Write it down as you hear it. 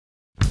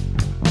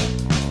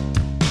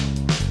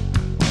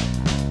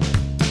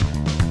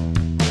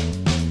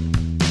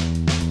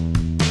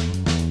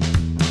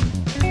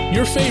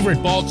Your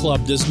favorite ball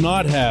club does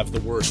not have the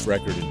worst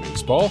record in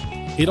baseball.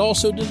 It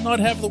also does not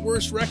have the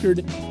worst record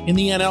in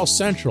the NL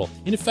Central.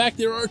 In fact,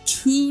 there are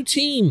two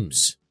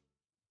teams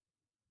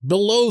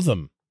below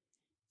them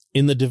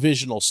in the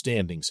divisional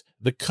standings,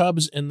 the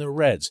Cubs and the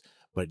Reds.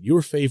 But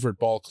your favorite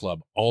ball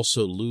club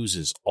also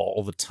loses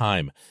all the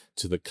time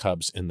to the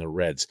Cubs and the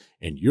Reds.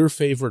 And your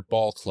favorite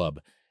ball club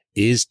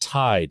is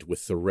tied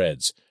with the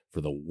Reds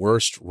for the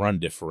worst run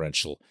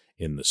differential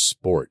in the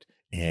sport.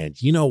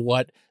 And you know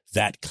what?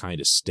 That kind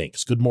of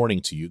stinks. Good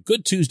morning to you.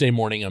 Good Tuesday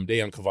morning. I'm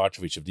Dejan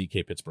Kovacevic of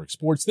DK Pittsburgh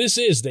Sports. This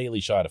is Daily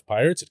Shot of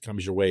Pirates. It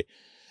comes your way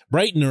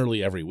bright and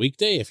early every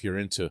weekday. If you're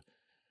into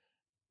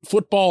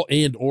football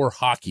and or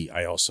hockey,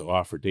 I also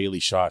offer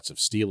daily shots of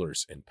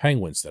Steelers and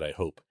Penguins that I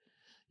hope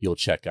you'll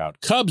check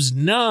out. Cubs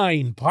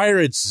 9,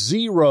 Pirates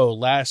 0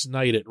 last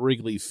night at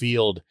Wrigley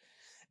Field.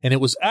 And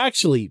it was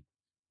actually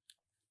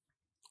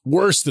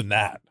worse than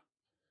that,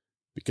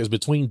 because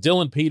between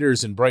Dylan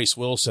Peters and Bryce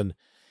Wilson,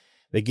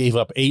 they gave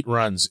up 8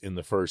 runs in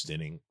the first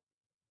inning.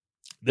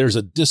 There's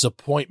a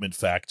disappointment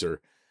factor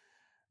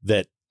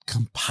that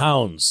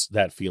compounds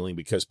that feeling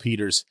because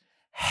Peters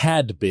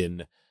had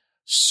been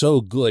so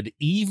good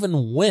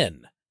even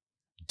when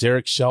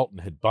Derek Shelton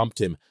had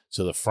bumped him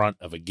to the front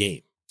of a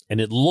game.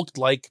 And it looked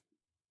like,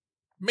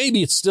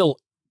 maybe it still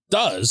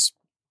does,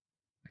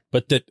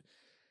 but that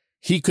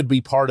he could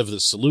be part of the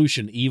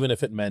solution, even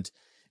if it meant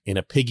in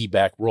a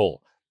piggyback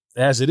role.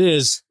 As it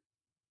is,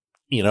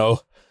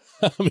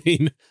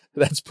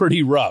 that's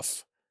pretty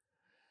rough.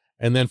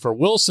 And then for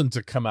Wilson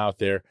to come out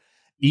there,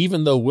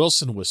 even though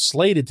Wilson was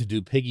slated to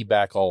do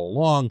piggyback all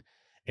along,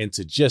 and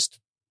to just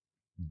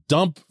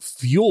dump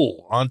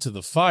fuel onto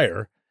the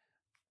fire,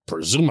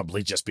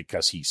 presumably just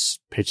because he's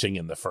pitching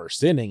in the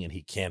first inning and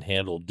he can't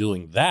handle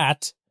doing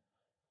that.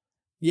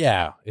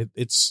 Yeah,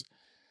 it's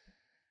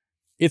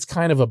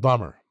kind of a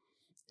bummer.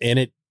 And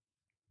it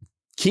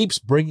keeps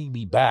bringing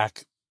me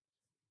back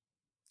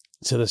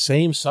to the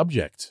same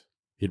subject.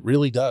 It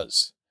really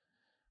does.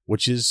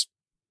 Which is,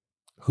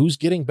 who's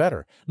getting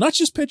better? Not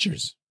just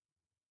pitchers.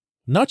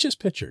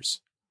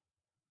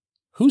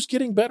 Who's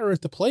getting better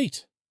at the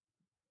plate?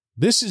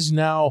 This is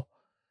now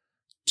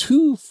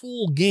 2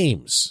 full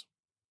games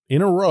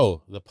in a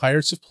row the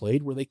Pirates have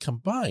played where they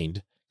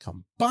combined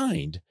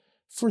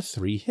for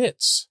 3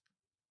 hits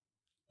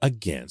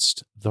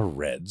against the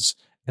Reds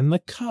and the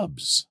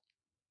Cubs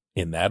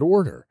in that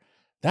order.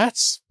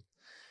 It's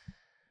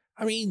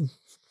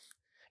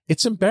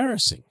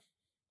embarrassing.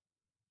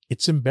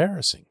 It's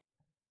embarrassing.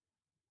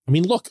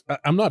 Look,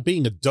 I'm not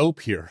being a dope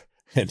here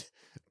and,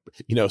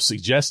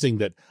 suggesting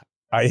that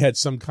I had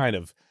some kind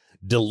of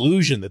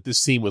delusion that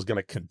this team was going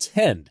to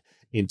contend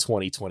in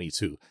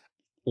 2022,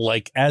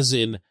 like as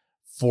in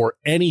for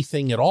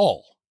anything at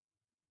all.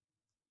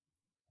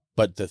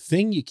 But the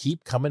thing you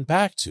keep coming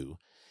back to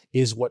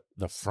is what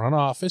the front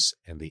office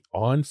and the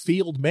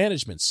on-field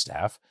management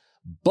staff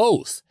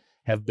both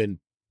have been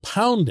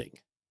pounding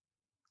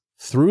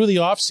through the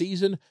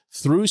offseason,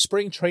 through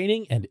spring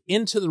training, and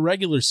into the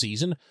regular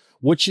season,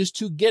 which is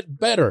to get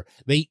better.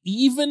 They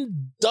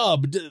even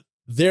dubbed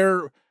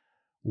their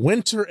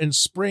winter and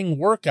spring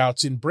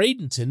workouts in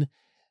Bradenton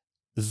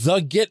the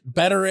Get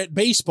Better at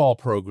Baseball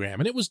program.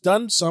 And it was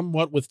done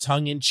somewhat with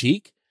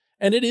tongue-in-cheek,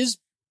 and it is,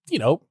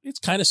 it's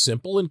kind of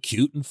simple and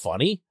cute and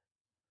funny.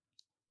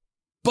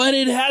 But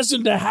it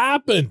hasn't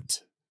happened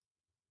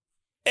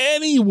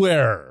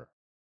anywhere.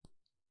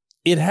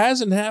 It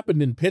hasn't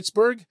happened in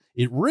Pittsburgh.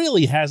 It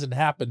really hasn't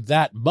happened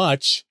that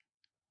much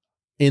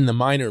in the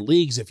minor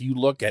leagues. If you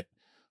look at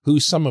who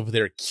some of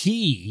their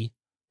key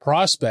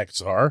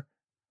prospects are,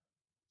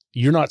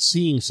 you're not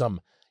seeing some,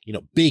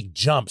 big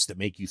jumps that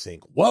make you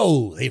think,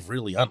 whoa, they've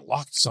really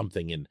unlocked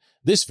something in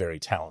this very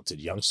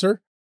talented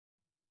youngster.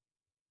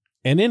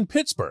 And in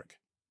Pittsburgh,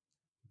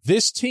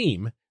 this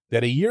team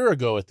that a year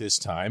ago at this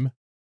time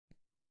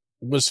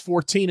was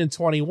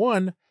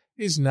 14-21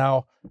 is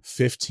now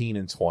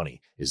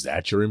 15-20. Is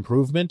that your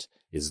improvement?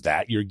 Is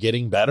that your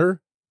getting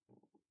better?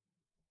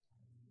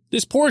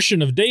 This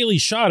portion of Daily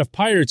Shot of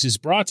Pirates is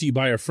brought to you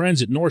by our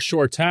friends at North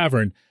Shore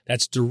Tavern.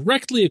 That's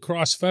directly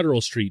across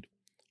Federal Street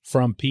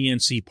from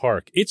PNC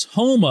Park. It's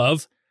home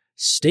of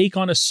Steak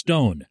on a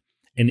Stone,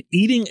 an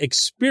eating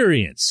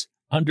experience,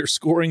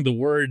 underscoring the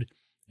word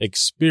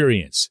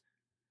experience.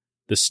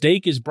 The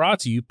steak is brought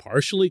to you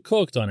partially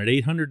cooked on an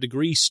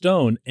 800-degree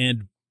stone,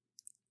 and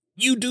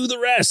you do the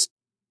rest.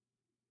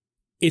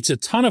 It's a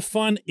ton of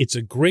fun, it's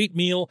a great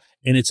meal,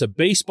 and it's a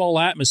baseball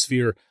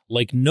atmosphere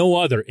like no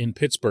other in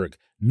Pittsburgh.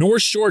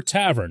 North Shore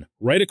Tavern,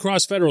 right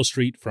across Federal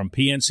Street from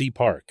PNC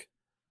Park.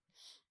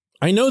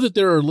 I know that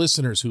there are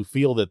listeners who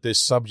feel that this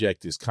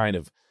subject is kind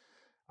of,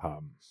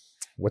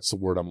 what's the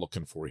word I'm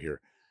looking for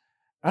here?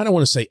 I don't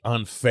want to say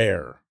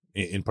unfair,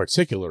 in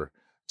particular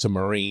to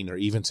Marine or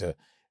even to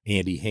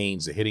Andy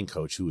Haynes, the hitting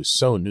coach, who is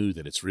so new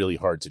that it's really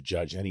hard to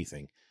judge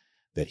anything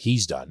that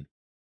he's done.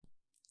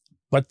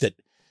 But that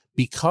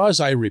because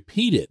I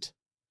repeat it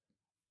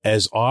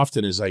as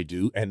often as I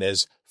do and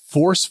as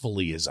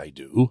forcefully as I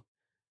do,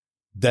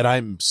 that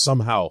I'm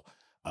somehow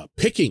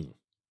picking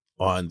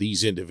on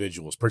these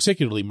individuals,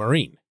 particularly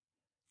Marine.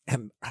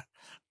 And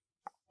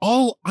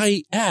all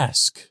I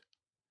ask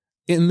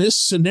in this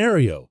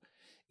scenario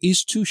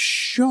is to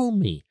show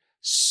me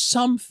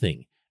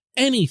something,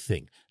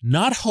 anything,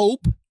 not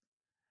hope,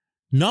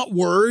 not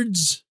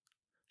words.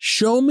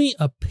 Show me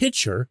a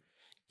pitcher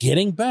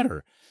getting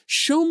better.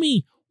 Show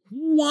me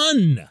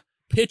one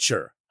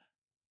pitcher,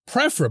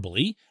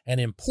 preferably an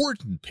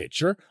important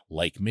pitcher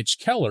like Mitch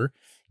Keller,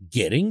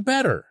 getting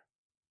better.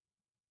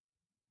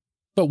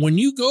 But when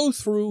you go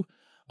through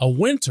a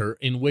winter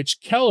in which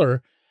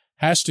Keller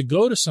has to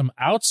go to some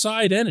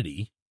outside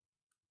entity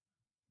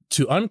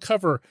to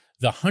uncover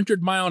the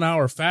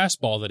 100-mile-an-hour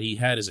fastball that he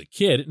had as a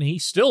kid, and he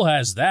still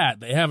has that.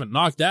 They haven't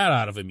knocked that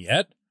out of him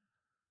yet.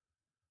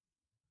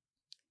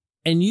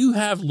 And you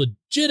have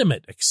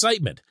legitimate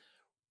excitement,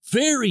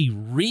 very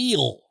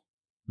real,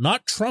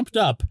 not trumped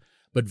up,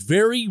 but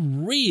very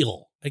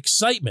real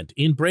excitement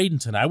in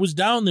Bradenton. I was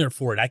down there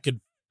for it. I could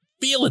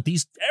feel it.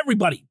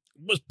 Everybody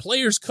was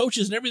players,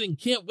 coaches, and everything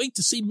can't wait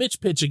to see Mitch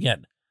pitch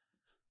again.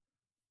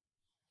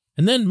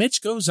 And then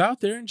Mitch goes out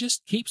there and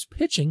just keeps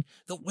pitching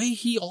the way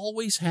he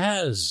always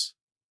has.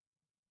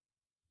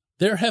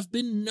 There have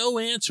been no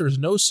answers,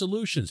 no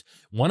solutions.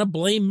 Want to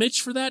blame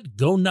Mitch for that?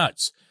 Go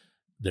nuts.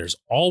 There's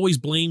always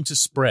blame to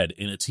spread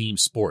in a team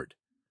sport.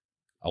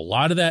 A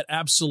lot of that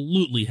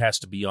absolutely has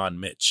to be on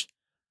Mitch.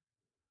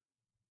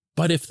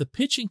 But if the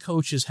pitching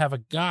coaches have a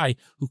guy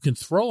who can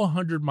throw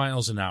 100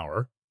 miles an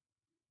hour,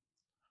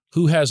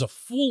 who has a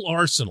full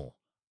arsenal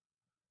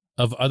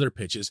of other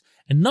pitches,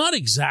 and not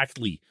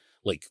exactly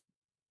like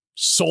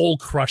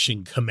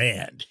soul-crushing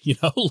command,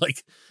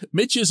 like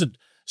Mitch isn't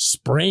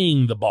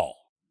spraying the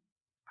ball.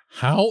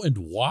 How and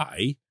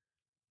why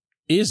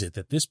is it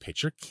that this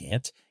pitcher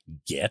can't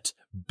get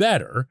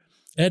better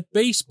at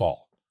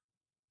baseball?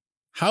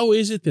 How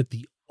is it that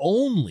the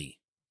only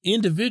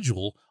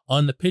individual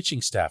on the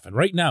pitching staff, and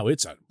right now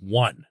it's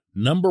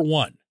number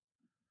one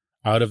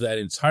out of that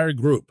entire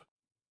group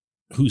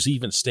who's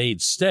even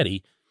stayed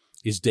steady,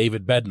 is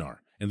David Bednar.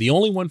 And the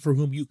only one for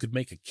whom you could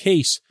make a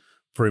case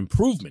for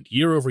improvement,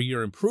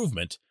 year-over-year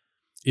improvement,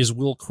 is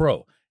Will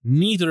Crowe.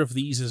 Neither of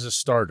these is a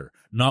starter.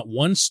 Not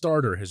one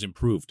starter has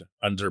improved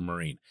under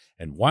Marine.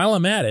 And while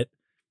I'm at it,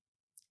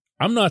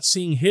 I'm not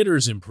seeing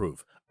hitters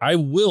improve. I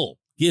will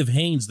give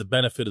Haynes the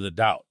benefit of the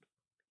doubt.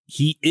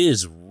 He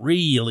is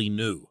really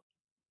new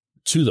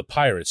to the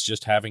Pirates,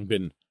 just having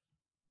been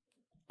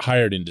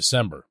hired in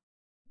December.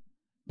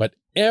 But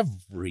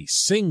every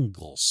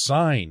single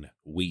sign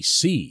we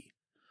see,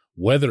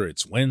 whether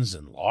it's wins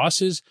and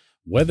losses,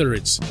 whether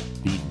it's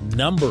the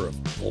number of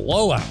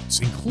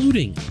blowouts,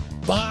 including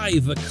by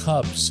the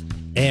Cubs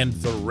and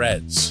the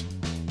Reds,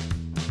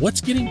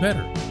 what's getting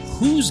better?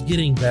 Who's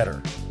getting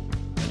better?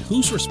 And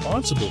who's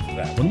responsible for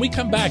that? When we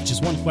come back,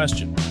 just one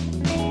question.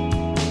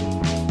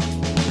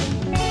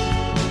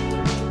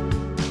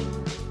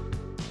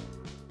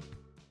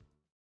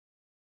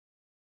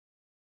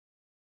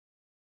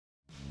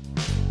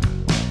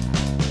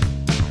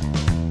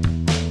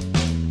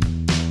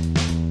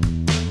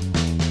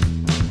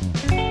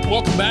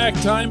 Welcome back.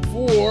 Time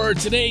for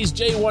today's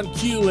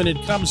J1Q, and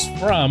it comes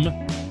from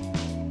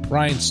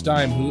Brian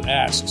Stein, who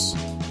asks,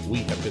 we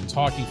have been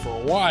talking for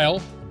a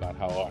while about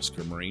how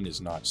Oscar Marine is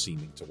not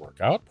seeming to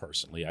work out.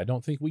 Personally, I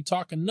don't think we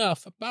talk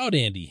enough about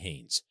Andy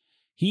Haynes.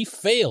 He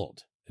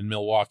failed in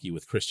Milwaukee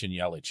with Christian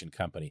Yelich and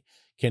company.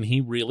 Can he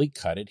really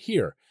cut it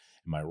here?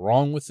 Am I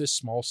wrong with this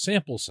small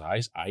sample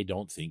size? I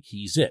don't think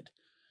he's it.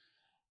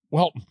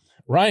 Well,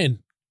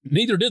 Ryan,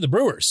 neither did the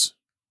Brewers.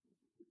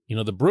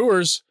 The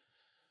Brewers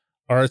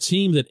are a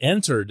team that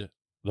entered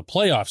the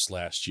playoffs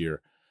last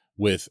year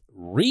with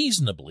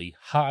reasonably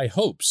high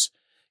hopes,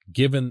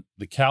 given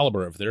the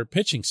caliber of their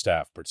pitching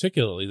staff,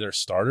 particularly their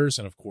starters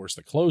and, of course,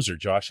 the closer,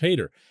 Josh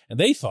Hader. And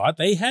they thought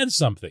they had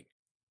something,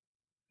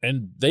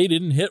 and they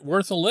didn't hit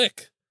worth a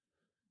lick.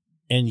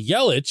 And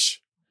Yelich,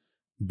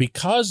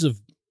 because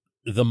of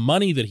the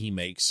money that he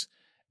makes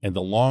and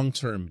the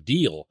long-term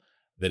deal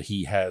that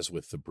he has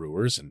with the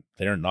Brewers, and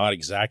they're not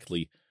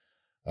exactly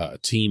a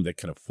team that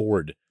can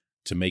afford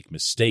to make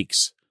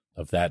mistakes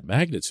of that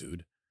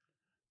magnitude,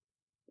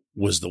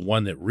 was the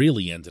one that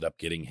really ended up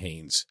getting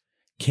Haynes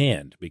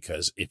canned,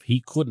 because if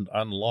he couldn't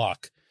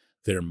unlock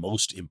their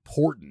most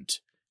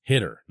important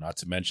hitter, not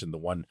to mention the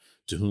one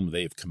to whom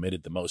they've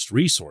committed the most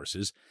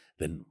resources,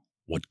 then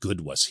what good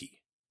was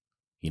he?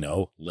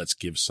 Let's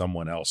give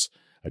someone else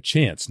a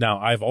chance. Now,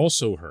 I've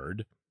also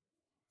heard,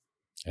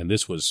 and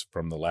this was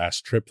from the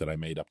last trip that I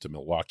made up to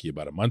Milwaukee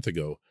about a month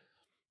ago,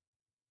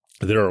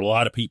 there are a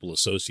lot of people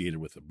associated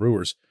with the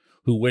Brewers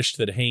who wished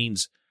that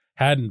Haynes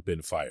hadn't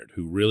been fired,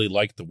 who really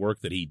liked the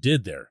work that he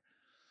did there.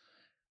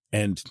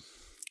 And,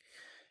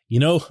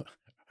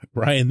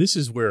 Brian, this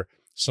is where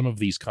some of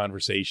these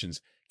conversations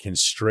can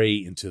stray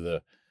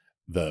into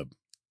the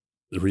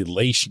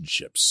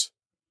relationships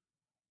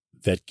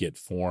that get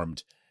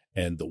formed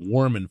and the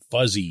warm and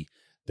fuzzy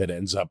that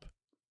ends up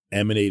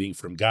emanating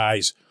from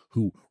guys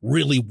who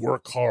really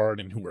work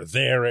hard and who are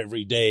there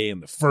every day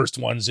and the first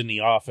ones in the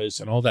office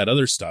and all that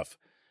other stuff.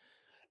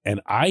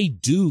 And I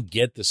do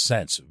get the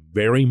sense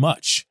very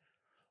much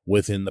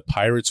within the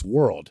Pirates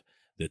world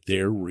that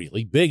they're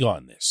really big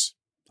on this.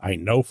 I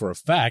know for a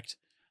fact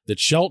that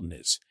Shelton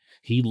is.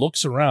 He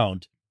looks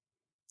around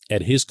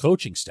at his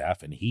coaching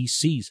staff and he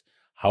sees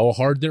how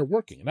hard they're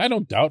working. And I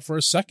don't doubt for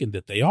a second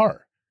that they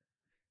are.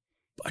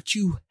 But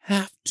you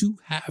have to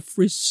have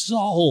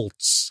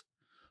results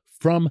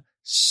from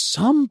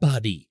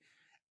somebody,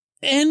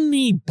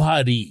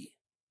 anybody.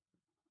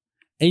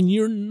 And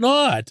you're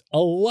not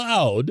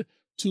allowed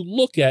to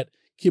look at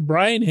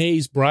Brian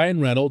Hayes,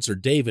 Brian Reynolds, or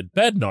David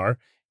Bednar,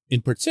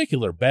 in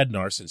particular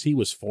Bednar, since he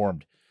was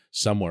formed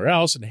somewhere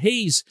else. And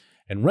Hayes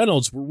and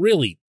Reynolds were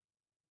really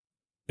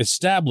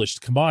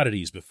established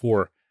commodities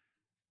before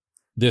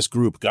this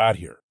group got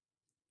here.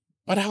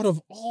 But out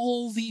of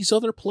all these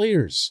other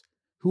players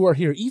who are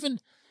here, even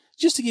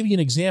just to give you an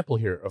example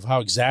here of how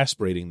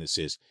exasperating this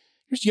is,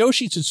 here's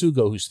Yoshi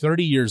Tsutsugo, who's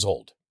 30 years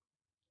old.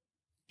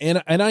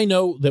 And I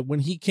know that when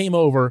he came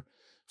over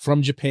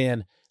from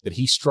Japan, that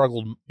he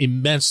struggled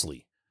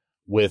immensely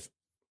with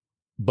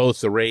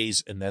both the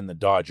Rays and then the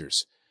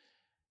Dodgers.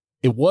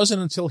 It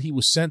wasn't until he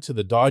was sent to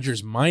the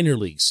Dodgers minor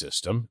league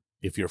system,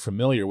 if you're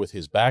familiar with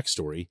his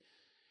backstory,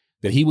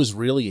 that he was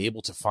really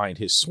able to find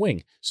his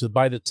swing. So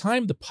by the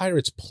time the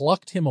Pirates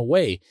plucked him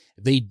away,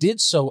 they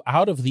did so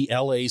out of the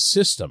LA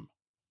system.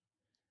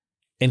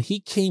 And he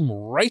came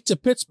right to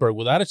Pittsburgh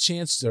without a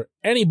chance for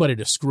anybody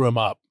to screw him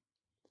up.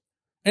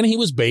 And he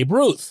was Babe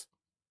Ruth.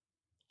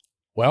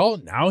 Well,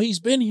 now he's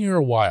been here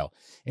a while,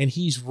 and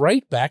he's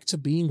right back to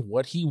being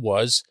what he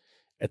was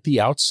at the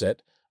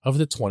outset of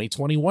the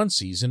 2021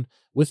 season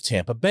with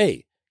Tampa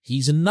Bay.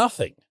 He's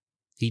nothing.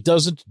 He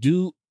doesn't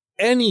do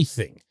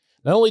anything.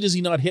 Not only does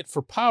he not hit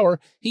for power,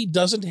 he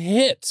doesn't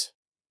hit.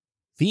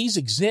 These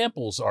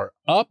examples are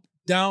up,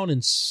 down,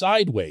 and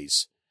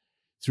sideways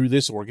through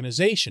this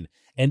organization,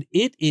 and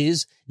it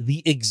is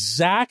the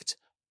exact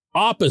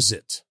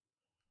opposite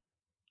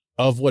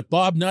of what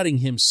Bob Nutting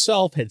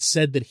himself had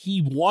said that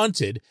he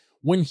wanted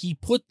when he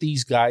put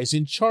these guys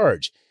in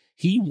charge.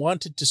 He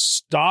wanted to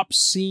stop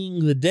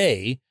seeing the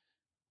day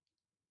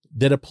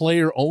that a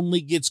player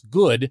only gets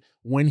good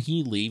when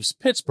he leaves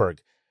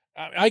Pittsburgh.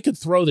 I could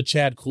throw the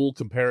Chad Kuhl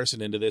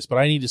comparison into this, but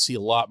I need to see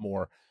a lot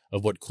more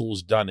of what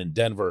Kuhl's done in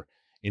Denver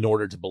in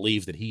order to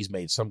believe that he's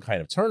made some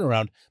kind of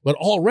turnaround. But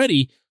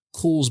already,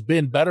 Kuhl's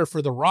been better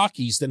for the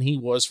Rockies than he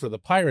was for the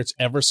Pirates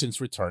ever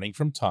since returning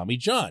from Tommy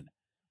John.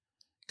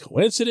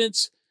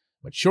 Coincidence?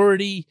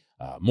 Maturity?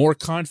 More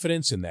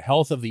confidence in the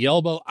health of the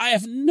elbow? I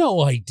have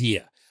no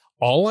idea.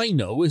 All I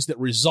know is that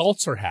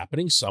results are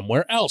happening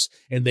somewhere else,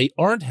 and they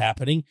aren't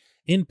happening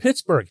in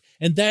Pittsburgh.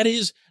 And that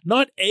is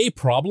not a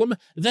problem.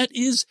 That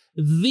is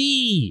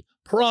the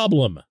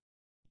problem.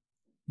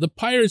 The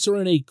Pirates are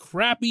in a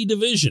crappy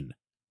division,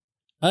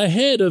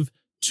 ahead of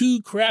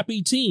two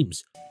crappy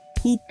teams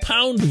who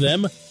pound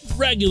them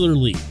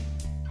regularly.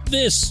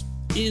 This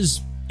is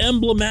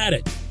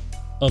emblematic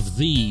of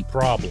the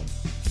problem.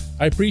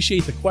 I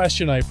appreciate the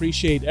question. I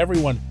appreciate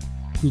everyone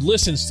who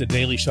listens to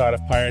Daily Shot of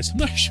Pirates. I'm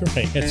not sure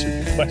I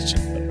answered the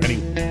question, but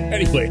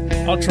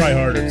anyway, I'll try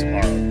harder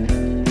tomorrow.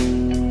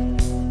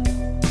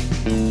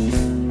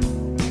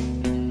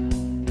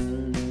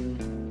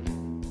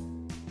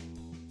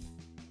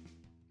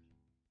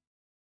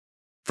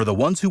 For the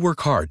ones who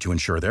work hard to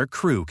ensure their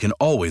crew can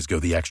always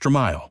go the extra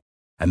mile,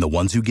 and the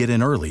ones who get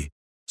in early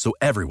so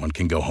everyone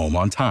can go home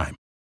on time,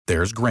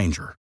 there's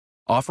Grainger,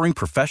 offering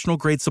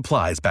professional-grade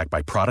supplies backed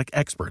by product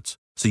experts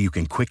so you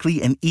can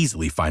quickly and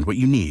easily find what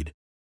you need.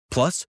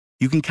 Plus,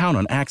 you can count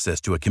on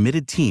access to a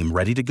committed team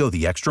ready to go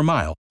the extra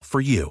mile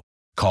for you.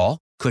 Call,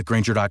 click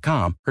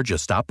Grainger.com, or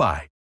just stop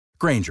by.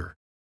 Grainger,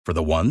 for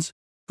the ones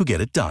who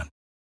get it done.